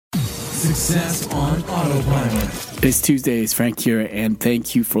Success on Autopilot. It's Tuesday, it's Frank here, and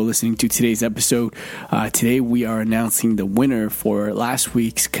thank you for listening to today's episode. Today we are announcing the winner for last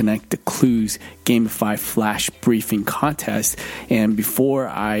week's Connect the Clues Gamify Flash Briefing Contest. And before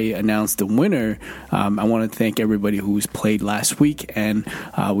I announce the winner, I want to thank everybody who's played last week, and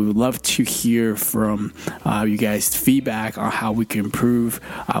we would love to hear from you guys' feedback on how we can improve.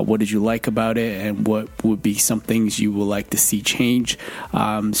 What did you like about it, and what would be some things you would like to see change,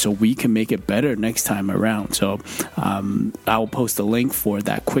 so we can make it better next time around. So I will post a link for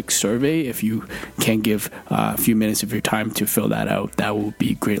that quick survey. If you can give a few minutes of your time to fill that out, that will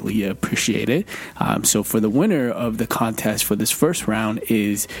be greatly appreciated. So for the winner of the contest for this first round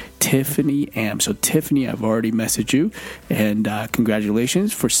is Tiffany Am. So Tiffany, I've already messaged you, and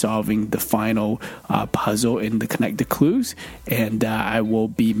congratulations for solving the final puzzle in the Connect the Clues, and I will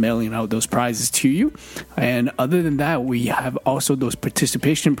be mailing out those prizes to you. And other than that, we have also those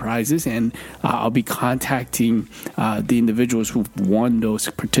participation prizes, and I'll be contacting the individuals who've won those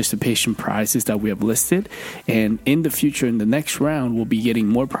participation prizes that we have listed, and in the future, in the next round, we'll be getting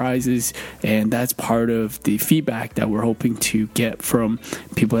more prizes, and that's part of the feedback that we're hoping to get from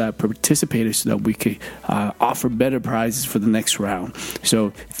people that participated so that we could offer better prizes for the next round.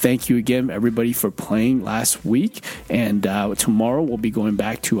 So thank you again, everybody, for playing last week, and tomorrow we'll be going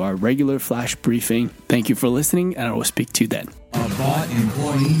back to our regular flash briefing. Thank you for listening, and I will speak to you then.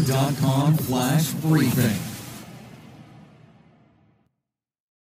 AboutEmployee.com/briefing.